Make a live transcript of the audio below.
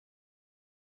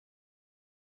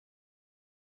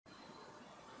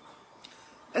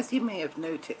As you may have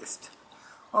noticed,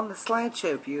 on the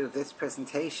slideshow view of this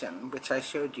presentation, which I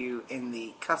showed you in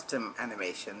the custom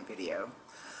animation video,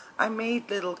 I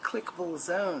made little clickable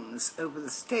zones over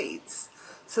the states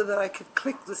so that I could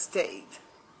click the state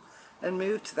and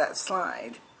move to that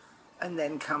slide and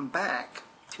then come back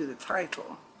to the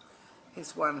title.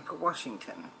 Here's one for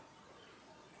Washington.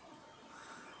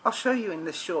 I'll show you in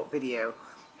this short video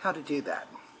how to do that.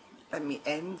 Let me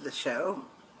end the show.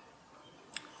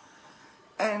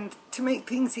 And to make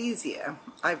things easier,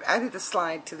 I've added a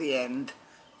slide to the end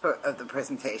of the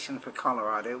presentation for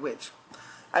Colorado, which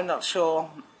I'm not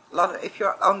sure, if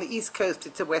you're on the East Coast,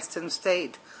 it's a western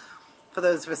state. For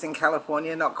those of us in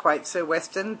California, not quite so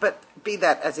western, but be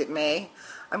that as it may,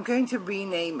 I'm going to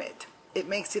rename it. It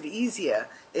makes it easier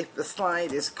if the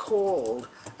slide is called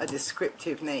a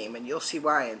descriptive name, and you'll see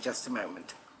why in just a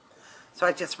moment. So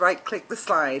I just right-clicked the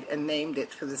slide and named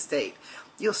it for the state.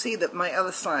 You'll see that my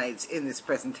other slides in this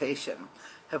presentation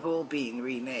have all been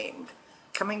renamed.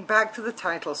 Coming back to the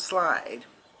title slide,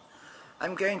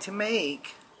 I'm going to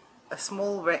make a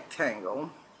small rectangle.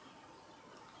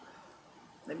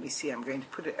 Let me see, I'm going to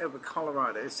put it over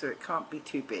Colorado so it can't be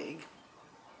too big.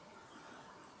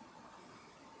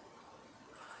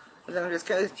 And then I'm just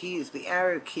going to use the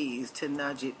arrow keys to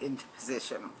nudge it into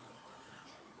position.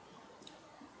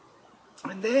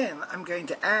 And then I'm going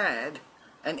to add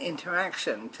an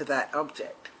interaction to that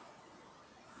object.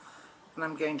 And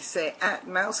I'm going to say at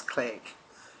mouse click,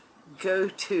 go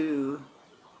to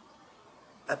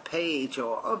a page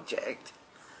or object,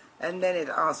 and then it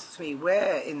asks me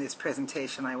where in this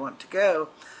presentation I want to go,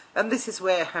 and this is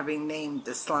where having named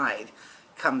the slide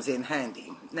comes in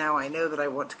handy. Now I know that I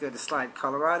want to go to slide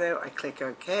Colorado. I click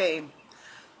OK.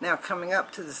 Now coming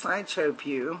up to the slideshow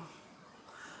view,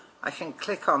 I can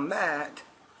click on that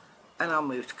and I'll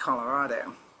move to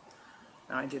Colorado.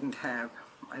 Now I don't have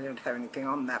anything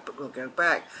on that, but we'll go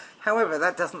back. However,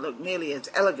 that doesn't look nearly as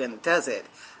elegant, does it,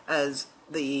 as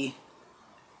the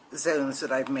zones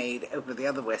that I've made over the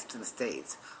other western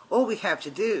states. All we have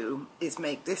to do is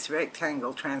make this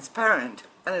rectangle transparent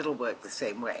and it'll work the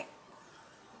same way.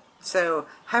 So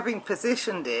having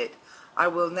positioned it, I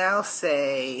will now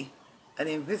say an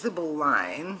invisible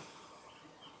line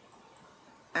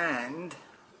and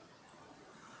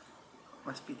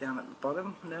must be down at the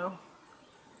bottom, no?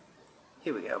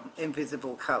 Here we go,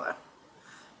 invisible color.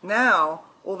 Now,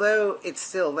 although it's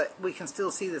still that we can still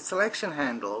see the selection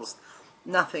handles,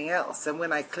 nothing else, and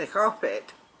when I click off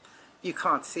it, you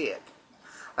can't see it.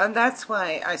 And that's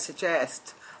why I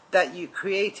suggest that you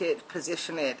create it,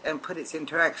 position it, and put its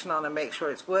interaction on and make sure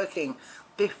it's working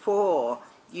before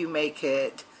you make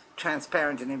it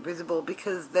transparent and invisible,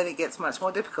 because then it gets much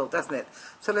more difficult, doesn't it?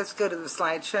 So let's go to the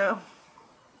slideshow,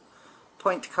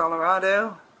 point to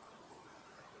Colorado,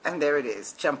 and there it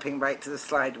is, jumping right to the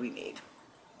slide we need.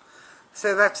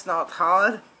 So that's not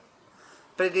hard,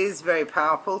 but it is very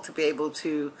powerful to be able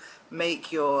to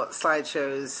make your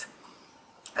slideshows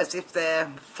as if they're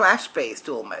flash-based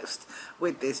almost,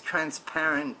 with this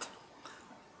transparent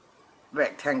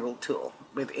rectangle tool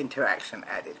with interaction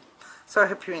added. So I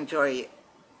hope you enjoy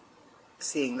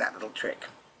seeing that little trick.